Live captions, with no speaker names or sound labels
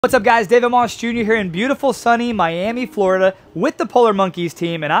What's up guys, David Moss Jr. here in beautiful sunny Miami, Florida with the Polar Monkeys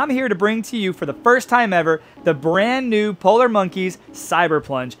team, and I'm here to bring to you for the first time ever the brand new Polar Monkeys Cyber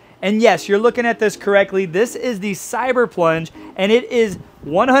Plunge. And yes, you're looking at this correctly. This is the Cyber Plunge, and it is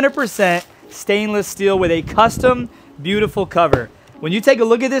 100% stainless steel with a custom beautiful cover. When you take a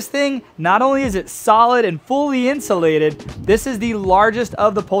look at this thing, not only is it solid and fully insulated, this is the largest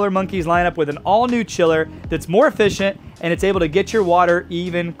of the Polar Monkeys lineup with an all-new chiller that's more efficient and it's able to get your water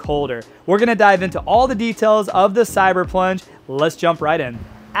even colder. We're gonna dive into all the details of the Cyber Plunge. Let's jump right in.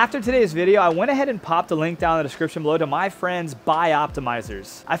 After today's video, I went ahead and popped a link down in the description below to my friends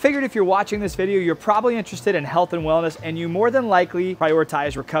BiOptimizers. I figured if you're watching this video, you're probably interested in health and wellness and you more than likely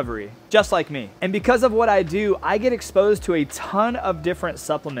prioritize recovery, just like me. And because of what I do, I get exposed to a ton of different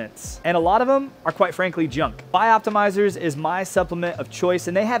supplements, and a lot of them are quite frankly junk. BiOptimizers is my supplement of choice,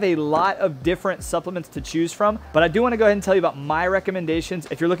 and they have a lot of different supplements to choose from, but I do want to go ahead and tell you about my recommendations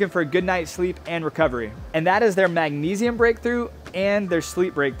if you're looking for a good night's sleep and recovery. And that is their magnesium breakthrough and their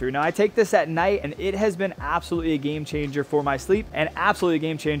sleep breakthrough. Now I take this at night and it has been absolutely a game changer for my sleep and absolutely a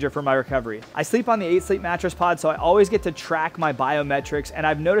game changer for my recovery. I sleep on the 8 Sleep mattress pod, so I always get to track my biometrics, and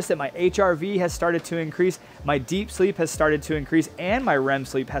I've noticed that my HRV has started to increase, my deep sleep has started to increase, and my REM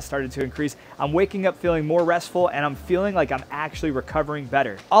sleep has started to increase. I'm waking up feeling more restful and I'm feeling like I'm actually recovering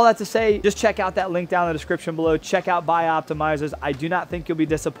better. All that to say, just check out that link down in the description below. Check out BiOptimizers. I do not think you'll be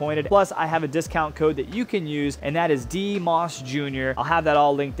disappointed. Plus, I have a discount code that you can use, and that is DMossJr. I'll have that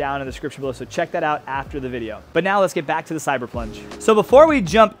all linked down in the description below, so check that out after the video. But now let's get back to the Cyber Plunge. So before we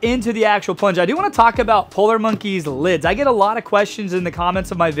jump into the actual plunge, I do want to talk about Polar Monkeys lids. I get a lot of questions in the comments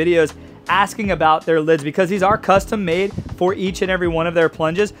of my videos asking about their lids because these are custom made for each and every one of their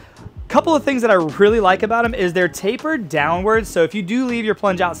plunges. Couple of things that I really like about them is they're tapered downwards, so if you do leave your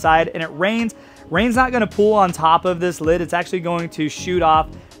plunge outside and it rain's not going to pool on top of this lid. It's actually going to shoot off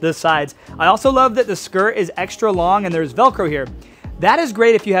the sides. I also love that the skirt is extra long and there's Velcro here. That is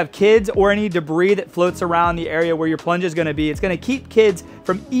great if you have kids or any debris that floats around the area where your plunge is going to be. It's going to keep kids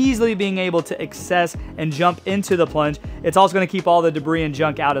from easily being able to access and jump into the plunge. It's also going to keep all the debris and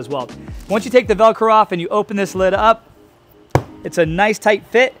junk out as well. Once you take the Velcro off and you open this lid up, it's a nice tight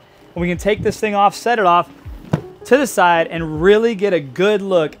fit, and we can take this thing off, set it off to the side, and really get a good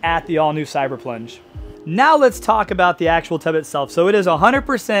look at the all-new Cyber Plunge. Now let's talk about the actual tub itself. So it is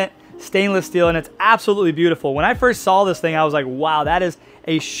 100% stainless steel and it's absolutely beautiful. When I first saw this thing, I was like, wow, that is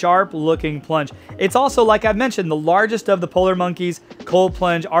a sharp looking plunge. It's also, like I've mentioned, the largest of the Polar Monkeys cold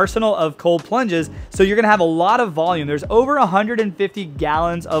plunge arsenal of cold plunges, so you're gonna have a lot of volume. There's over 150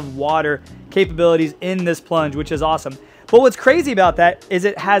 gallons of water capabilities in this plunge, which is awesome. But what's crazy about that is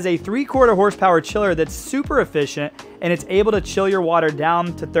it has a 3/4 horsepower chiller that's super efficient, and it's able to chill your water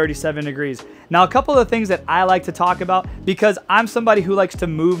down to 37 degrees. Now, a couple of things that I like to talk about, because I'm somebody who likes to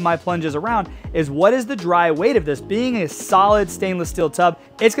move my plunges around, is what is the dry weight of this? Being a solid stainless steel tub,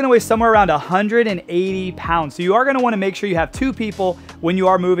 it's gonna weigh somewhere around 180 pounds. So you are gonna wanna make sure you have 2 people when you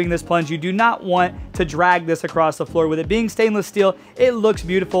are moving this plunge. You do not want to drag this across the floor. With it being stainless steel, it looks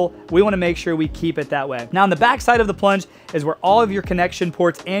beautiful. We wanna make sure we keep it that way. Now, on the back side of the plunge is where all of your connection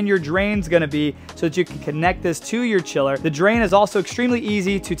ports and your drain's gonna be, so that you can connect this to your chiller. The drain is also extremely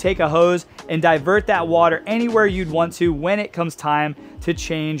easy to take a hose and divert that water anywhere you'd want to when it comes time to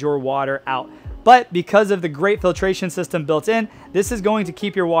change your water out. But because of the great filtration system built in, this is going to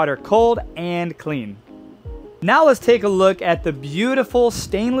keep your water cold and clean. Now let's take a look at the beautiful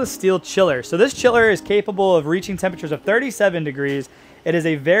stainless steel chiller. So this chiller is capable of reaching temperatures of 37 degrees. It is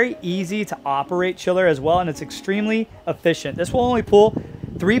a very easy to operate chiller as well, and it's extremely efficient. This will only pull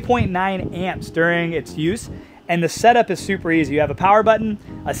 3.9 amps during its use, and the setup is super easy. You have a power button,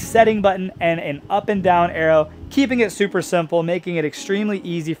 a setting button, and an up and down arrow, keeping it super simple, making it extremely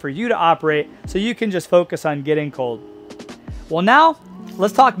easy for you to operate so you can just focus on getting cold. Well, now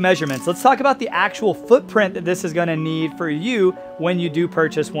let's talk measurements. Let's talk about the actual footprint that this is going to need for you when you do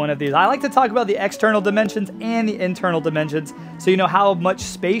purchase one of these. I like to talk about the external dimensions and the internal dimensions, so you know how much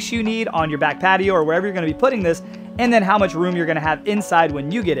space you need on your back patio or wherever you're going to be putting this, and then how much room you're going to have inside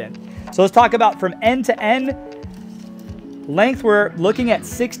when you get in. So let's talk about from end to end. Length, we're looking at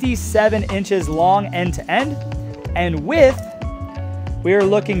 67 inches long end to end, and width, we are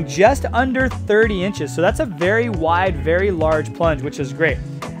looking just under 30 inches. So that's a very wide, very large plunge, which is great.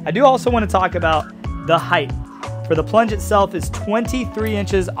 I do also want to talk about the height. For the plunge itself is 23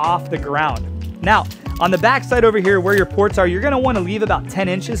 inches off the ground. Now, on the back side over here where your ports are, you're going to want to leave about 10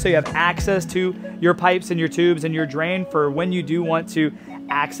 inches so you have access to your pipes and your tubes and your drain for when you do want to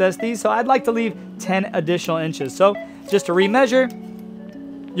access these. So I'd like to leave 10 additional inches. So just to remeasure,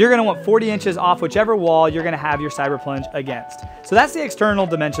 you're going to want 40 inches off whichever wall you're going to have your Cyber Plunge against. So that's the external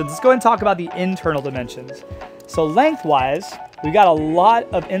dimensions. Let's go ahead and talk about the internal dimensions. So lengthwise, we got a lot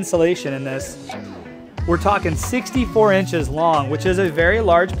of insulation in this. We're talking 64 inches long, which is a very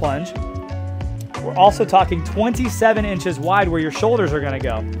large plunge. We're also talking 27 inches wide where your shoulders are going to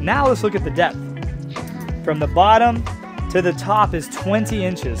go. Now let's look at the depth. From the bottom to the top is 20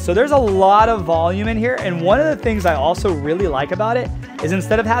 inches. So there's a lot of volume in here. And one of the things I also really like about it is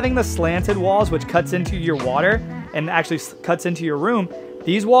instead of having the slanted walls, which cuts into your water and actually cuts into your room,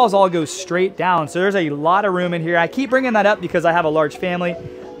 these walls all go straight down. So there's a lot of room in here. I keep bringing that up because I have a large family.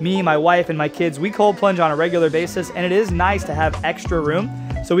 Me, my wife, and my kids, we cold plunge on a regular basis, and it is nice to have extra room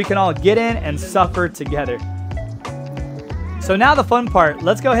so we can all get in and suffer together. So now the fun part,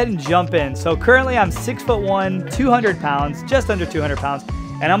 let's go ahead and jump in. So currently I'm 6'1", 200 pounds, just under 200 pounds,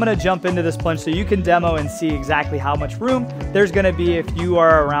 and I'm gonna jump into this plunge so you can demo and see exactly how much room there's gonna be if you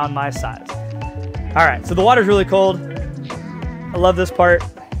are around my size. All right, so the water's really cold. I love this part,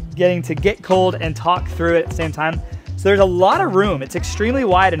 getting to get cold and talk through it at the same time. So there's a lot of room. It's extremely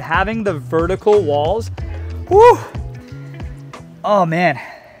wide, and having the vertical walls, whoo! Oh man,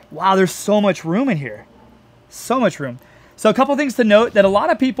 wow, there's so much room in here. So much room. So a couple things to note, that a lot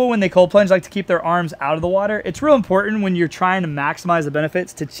of people when they cold plunge like to keep their arms out of the water. It's real important when you're trying to maximize the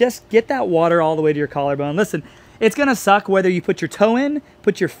benefits to just get that water all the way to your collarbone. Listen, it's gonna suck whether you put your toe in,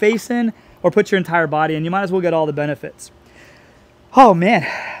 put your face in, or put your entire body in. You might as well get all the benefits. Oh man,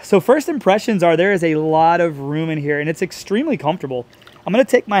 so first impressions are there is a lot of room in here and it's extremely comfortable. I'm gonna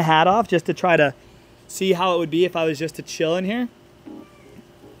take my hat off just to try to see how it would be if I was just to chill in here.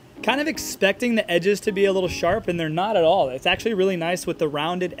 Kind of expecting the edges to be a little sharp, and they're not at all. It's actually really nice with the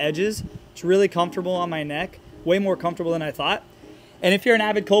rounded edges. It's really comfortable on my neck, way more comfortable than I thought. And if you're an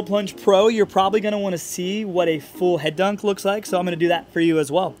avid cold plunge pro, you're probably gonna wanna see what a full head dunk looks like, so I'm gonna do that for you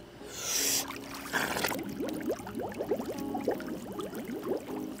as well.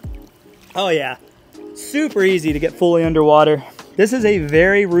 Oh yeah, super easy to get fully underwater. This is a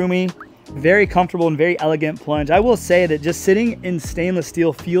very roomy, very comfortable, and very elegant plunge. I will say that just sitting in stainless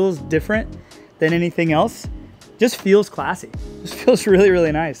steel feels different than anything else. Just feels classy. Just feels really,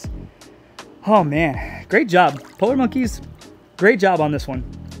 really nice. Oh man, great job. Polar Monkeys, great job on this one.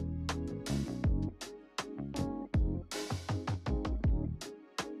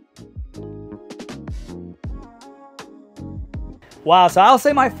 Wow, so I'll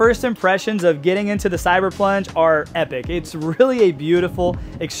say my first impressions of getting into the Cyber Plunge are epic. It's really a beautiful,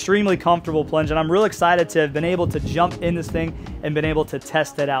 extremely comfortable plunge, and I'm real excited to have been able to jump in this thing and been able to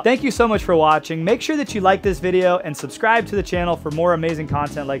test it out. Thank you so much for watching. Make sure that you like this video and subscribe to the channel for more amazing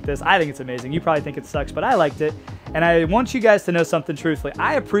content like this. I think it's amazing. You probably think it sucks, but I liked it. And I want you guys to know something truthfully.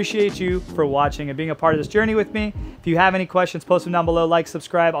 I appreciate you for watching and being a part of this journey with me. If you have any questions, post them down below, like,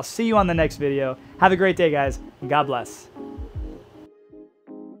 subscribe. I'll see you on the next video. Have a great day, guys, and God bless.